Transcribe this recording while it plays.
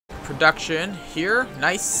production here.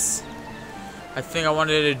 Nice. I think I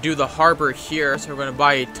wanted to do the harbor here, so we're going to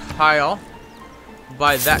buy a tile.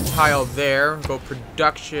 Buy that tile there. Go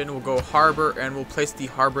production. We'll go harbor, and we'll place the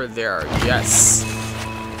harbor there. Yes.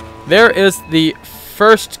 There is the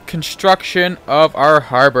first construction of our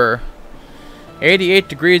harbor. 88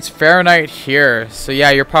 degrees Fahrenheit here. So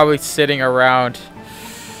yeah, you're probably sitting around.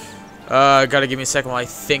 Gotta give me a second while I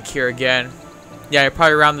think here again. Yeah, you're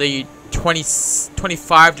probably around the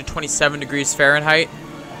 25 to 27 degrees Fahrenheit.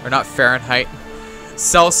 Or not Fahrenheit.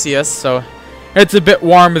 Celsius. So it's a bit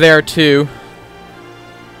warm there too.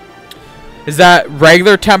 Is that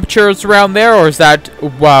regular temperatures around there, or is that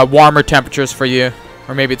warmer temperatures for you?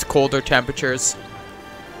 Or maybe it's colder temperatures.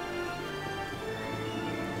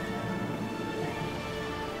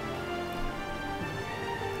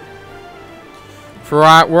 For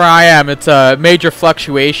where I am, it's a major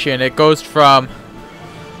fluctuation. It goes from...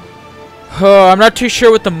 I'm not too sure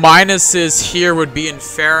what the minuses here would be in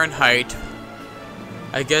Fahrenheit.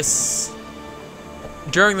 I guess...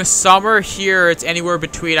 During the summer here, it's anywhere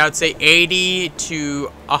between, I would say, 80 to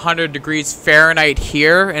 100 degrees Fahrenheit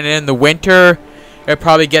here. And in the winter, it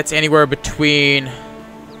probably gets anywhere between...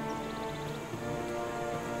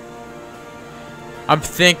 I'm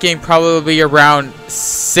thinking probably around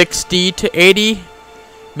 60 to 80.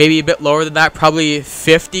 Maybe a bit lower than that. Probably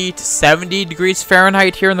 50 to 70 degrees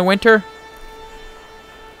Fahrenheit here in the winter.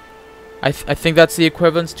 I think that's the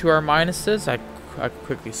equivalence to our minuses. I could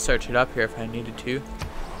quickly search it up here if I needed to.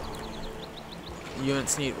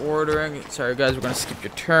 Units need ordering. Sorry guys, we're going to skip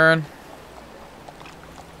your turn.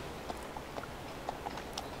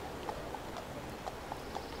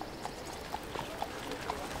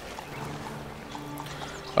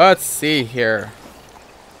 Let's see here.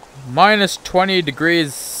 Minus 20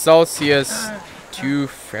 degrees Celsius to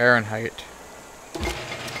Fahrenheit.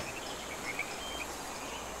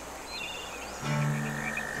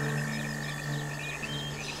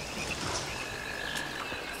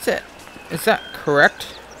 That's it. Is that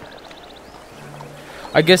correct?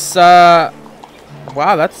 I guess, wow,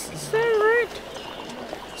 is that right?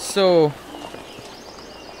 So,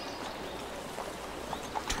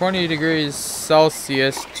 20 degrees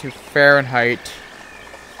Celsius to Fahrenheit.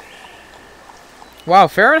 Wow,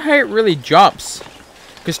 Fahrenheit really jumps.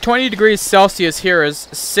 Because 20 degrees Celsius here is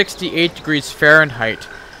 68 degrees Fahrenheit.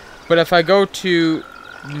 But if I go to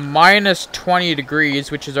minus 20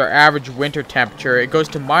 degrees, which is our average winter temperature, it goes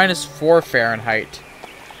to minus 4 Fahrenheit.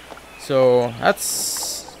 So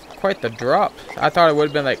that's quite the drop. I thought it would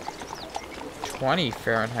have been like 20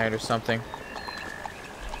 Fahrenheit or something.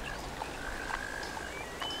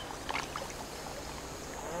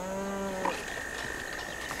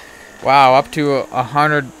 Wow, up to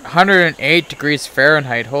 108 degrees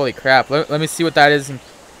Fahrenheit. Holy crap. Let me see what that is in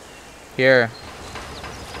here.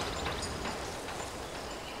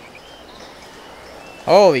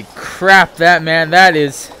 Holy crap, that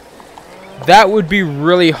would be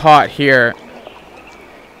really hot here.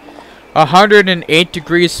 108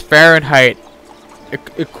 degrees Fahrenheit.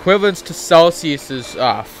 Equivalence to Celsius is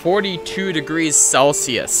 42 degrees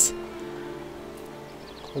Celsius.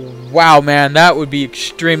 Wow, man, that would be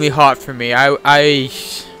extremely hot for me. I've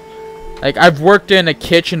worked in a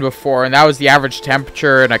kitchen before, and that was the average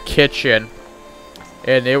temperature in a kitchen,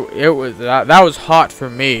 and that was hot for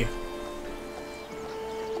me.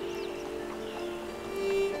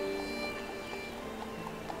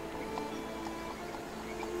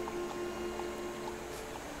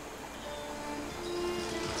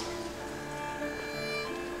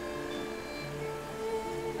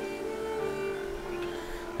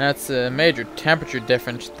 That's a major temperature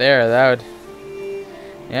difference there. That would,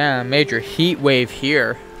 yeah, a major heat wave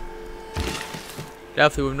here.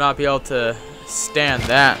 Definitely would not be able to stand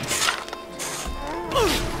that.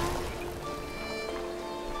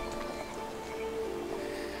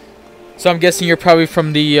 So I'm guessing you're probably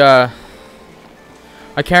from the, I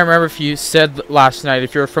can't remember if you said last night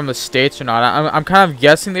if you're from the States or not. I'm kind of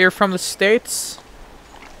guessing that you're from the States.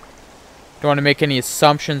 Don't want to make any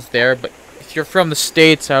assumptions there, but if you're from the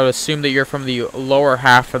States, I would assume that you're from the lower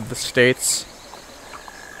half of the States.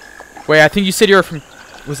 Wait, I think you said you were from...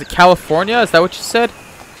 Was it California? Is that what you said?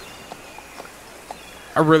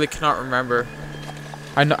 I really cannot remember.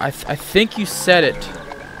 I know. I think you said it.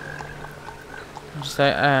 Just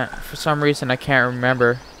for some reason I can't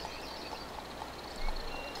remember.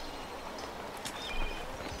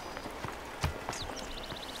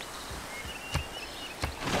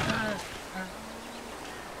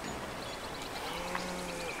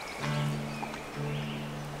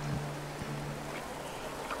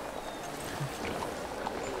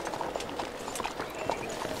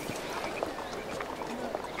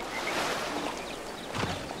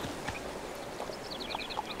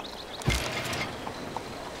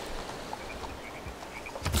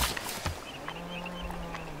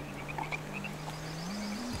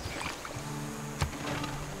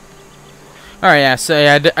 Alright, yeah, so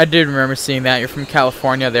yeah, I did remember seeing that. You're from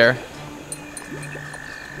California there.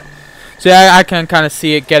 So yeah, I can kind of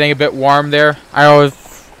see it getting a bit warm there.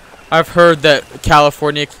 I've heard that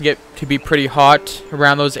California can get to be pretty hot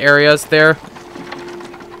around those areas there.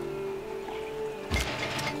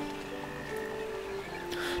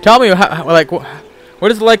 Tell me,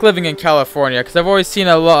 what is it like living in California? Because I've always seen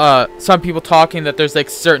some people talking that there's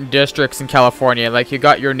like certain districts in California. Like you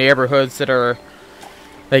got your neighborhoods that are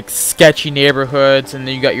like sketchy neighborhoods, and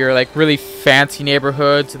then you got your like really fancy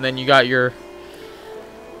neighborhoods, and then you got your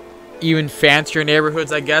even fancier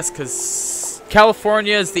neighborhoods, I guess, because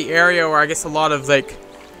California is the area where I guess a lot of like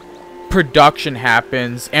production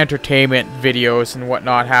happens, entertainment videos and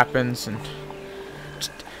whatnot happens. And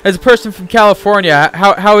as a person from California,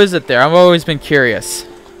 how is it there? I've always been curious.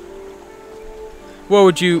 What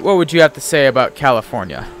would you have to say about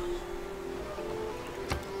California?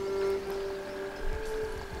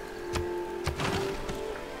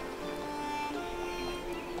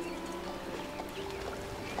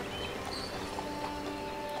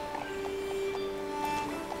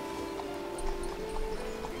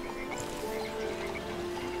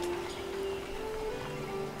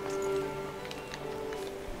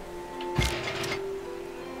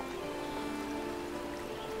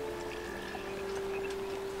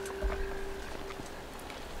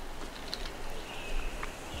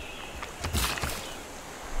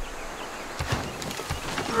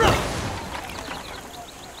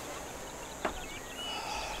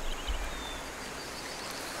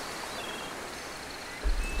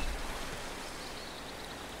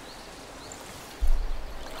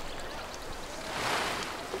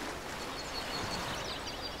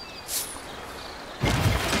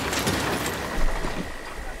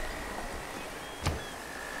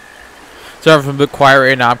 Sorry if I'm a bit quiet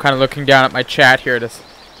right now. I'm kind of looking down at my chat here, just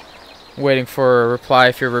waiting for a reply.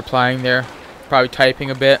 If you're replying there, probably typing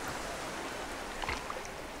a bit.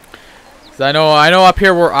 'Cause I know up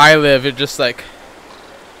here where I live, it just like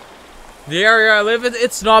the area I live in,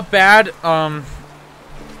 it's not bad. Kind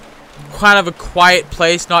of a quiet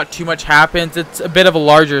place. Not too much happens. It's a bit of a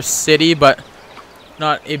larger city, but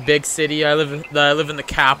not a big city. I live in the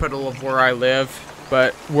capital of where I live,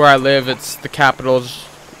 but where I live, it's the capital's.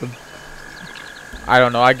 I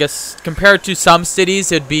don't know, I guess compared to some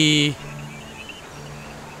cities, it'd be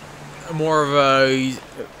more of a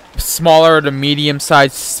smaller to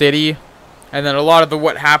medium-sized city. And then a lot of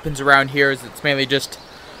what happens around here is it's mainly just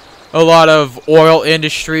a lot of oil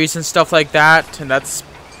industries and stuff like that. And that's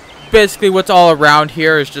basically what's all around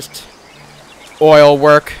here, is just oil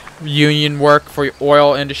work, union work for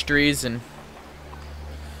oil industries. And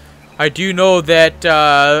I do know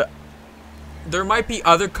that there might be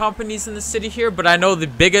other companies in the city here, but I know the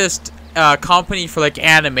biggest company for like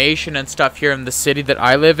animation and stuff here in the city that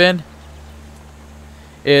I live in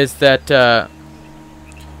is that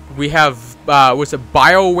we have was it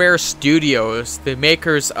BioWare Studios, the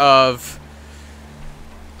makers of,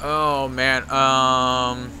 oh man,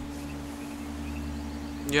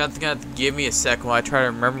 you have to give me a second while I try to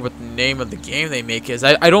remember what the name of the game they make is.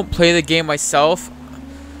 I don't play the game myself.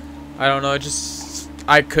 I don't know,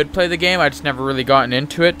 I could play the game, I just never really gotten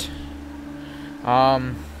into it. What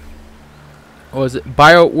was it?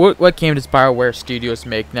 What game does BioWare Studios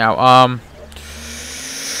make now?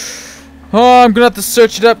 Oh, I'm gonna have to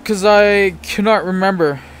search it up because I cannot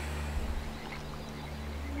remember.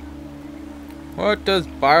 What does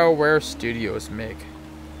BioWare Studios make?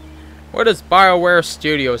 What does BioWare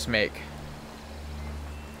Studios make?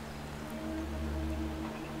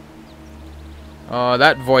 Oh,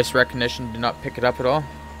 that voice recognition did not pick it up at all.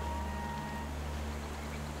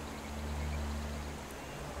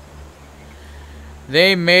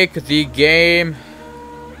 They make the game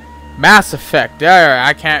Mass Effect. There,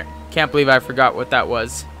 I can't believe I forgot what that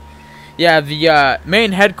was. Yeah, the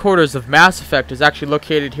main headquarters of Mass Effect is actually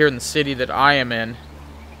located here in the city that I am in.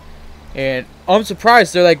 And I'm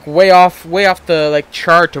surprised they're like way off the like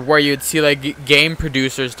chart of where you'd see like game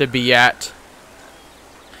producers to be at.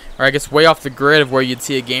 Or I guess way off the grid of where you'd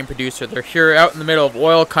see a game producer. They're here out in the middle of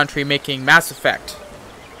oil country making Mass Effect.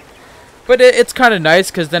 But it's kind of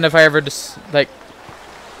nice, because then if I ever just, like,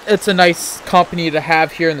 it's a nice company to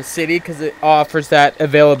have here in the city, because it offers that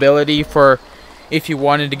availability for if you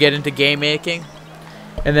wanted to get into game making.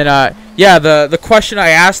 And then, yeah, the question I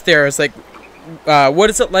asked there is, like,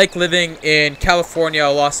 what is it like living in California,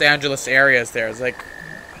 Los Angeles areas there? It's like,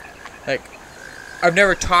 I've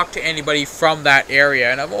never talked to anybody from that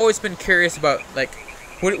area, and I've always been curious about, like,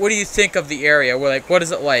 what do you think of the area? What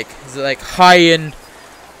is it like? Is it like high-end,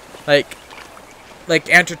 like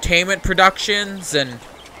entertainment productions, and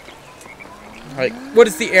like what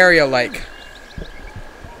is the area like?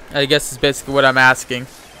 I guess is basically what I'm asking.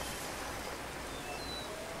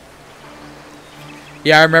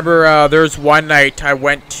 Yeah, I remember there was one night I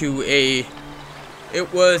went to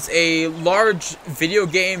it was a large video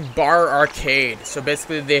game bar arcade. So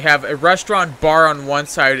basically they have a restaurant bar on one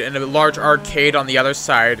side and a large arcade on the other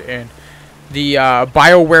side. And the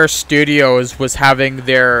BioWare Studios was having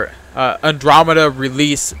their Andromeda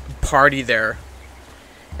release party there.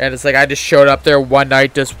 And it's like I just showed up there one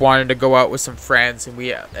night, just wanted to go out with some friends, and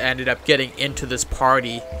we ended up getting into this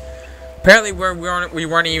party. Apparently we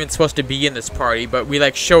weren't even supposed to be in this party, but we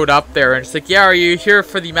like showed up there and it's like, yeah, are you here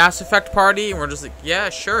for the Mass Effect party? And we're just like, yeah,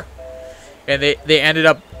 sure. And they ended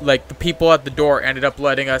up, like, the people at the door ended up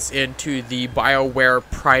letting us into the BioWare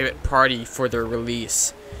private party for their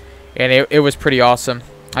release. And it was pretty awesome.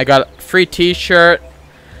 I got a free t-shirt,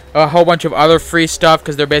 a whole bunch of other free stuff,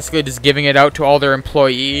 because they're basically just giving it out to all their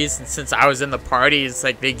employees. And since I was in the party, it's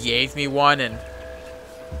like they gave me one, and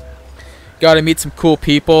got to meet some cool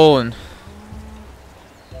people. And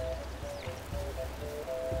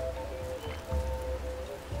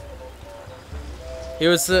it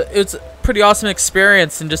was a pretty awesome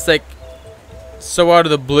experience, and just like so out of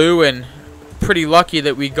the blue, and pretty lucky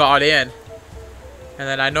that we got in. And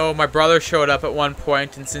then I know my brother showed up at one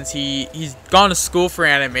point, and since he's gone to school for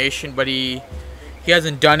animation, but he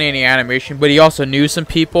hasn't done any animation, but he also knew some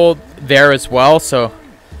people there as well. So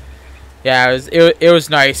yeah, it was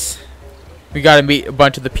nice. We got to meet a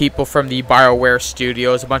bunch of the people from the BioWare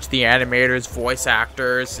Studios, a bunch of the animators, voice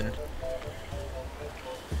actors, and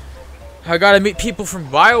I got to meet people from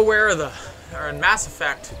BioWare or Mass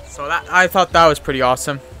Effect. So I thought that was pretty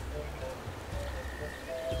awesome.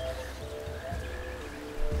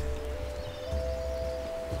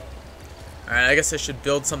 Alright, I guess I should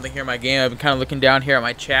build something here in my game. I've been kind of looking down here at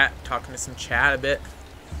my chat, talking to some chat a bit.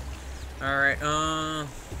 Alright, we'll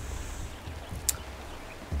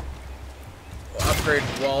upgrade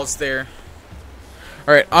walls there.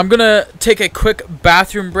 Alright, I'm gonna take a quick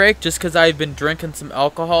bathroom break just because I've been drinking some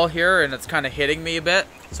alcohol here and it's kind of hitting me a bit.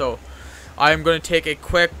 So I'm gonna take a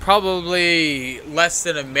quick, probably less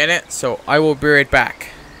than a minute, so I will be right back.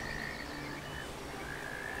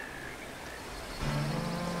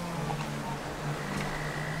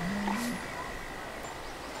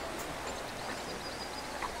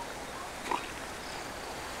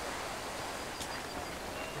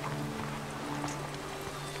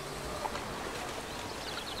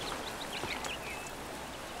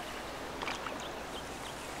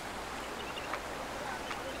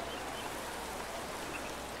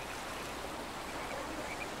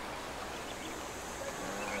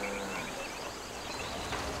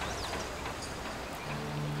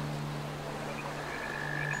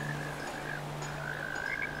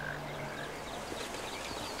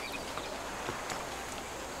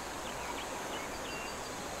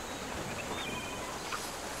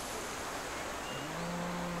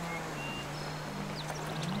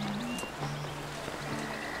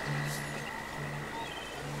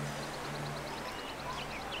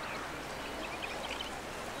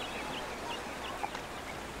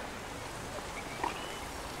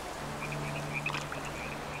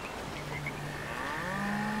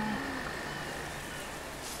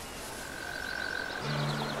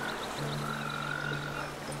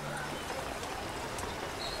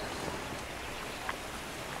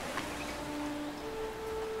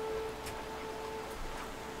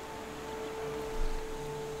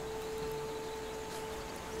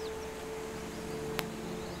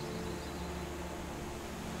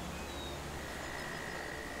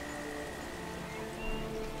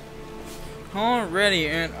 Alrighty,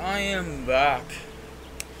 and I am back.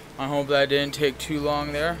 I hope that didn't take too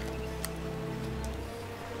long there.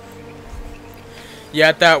 Yeah,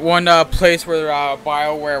 at that one place where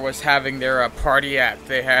BioWare was having their party at,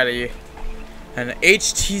 they had an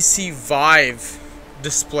HTC Vive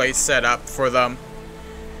display set up for them.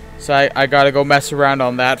 So I gotta go mess around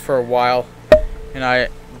on that for a while. And I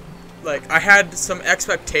had some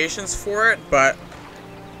expectations for it, but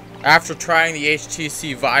after trying the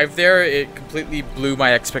HTC Vive there, it completely blew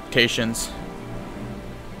my expectations.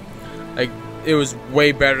 Like, it was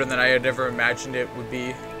way better than I had ever imagined it would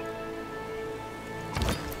be.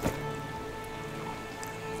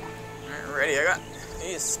 Alright, ready. I got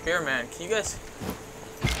these Spearman. Can you guys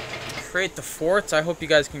create the forts? I hope you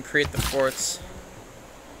guys can create the forts.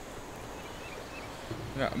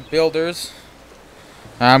 We got builders.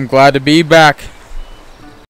 I'm glad to be back.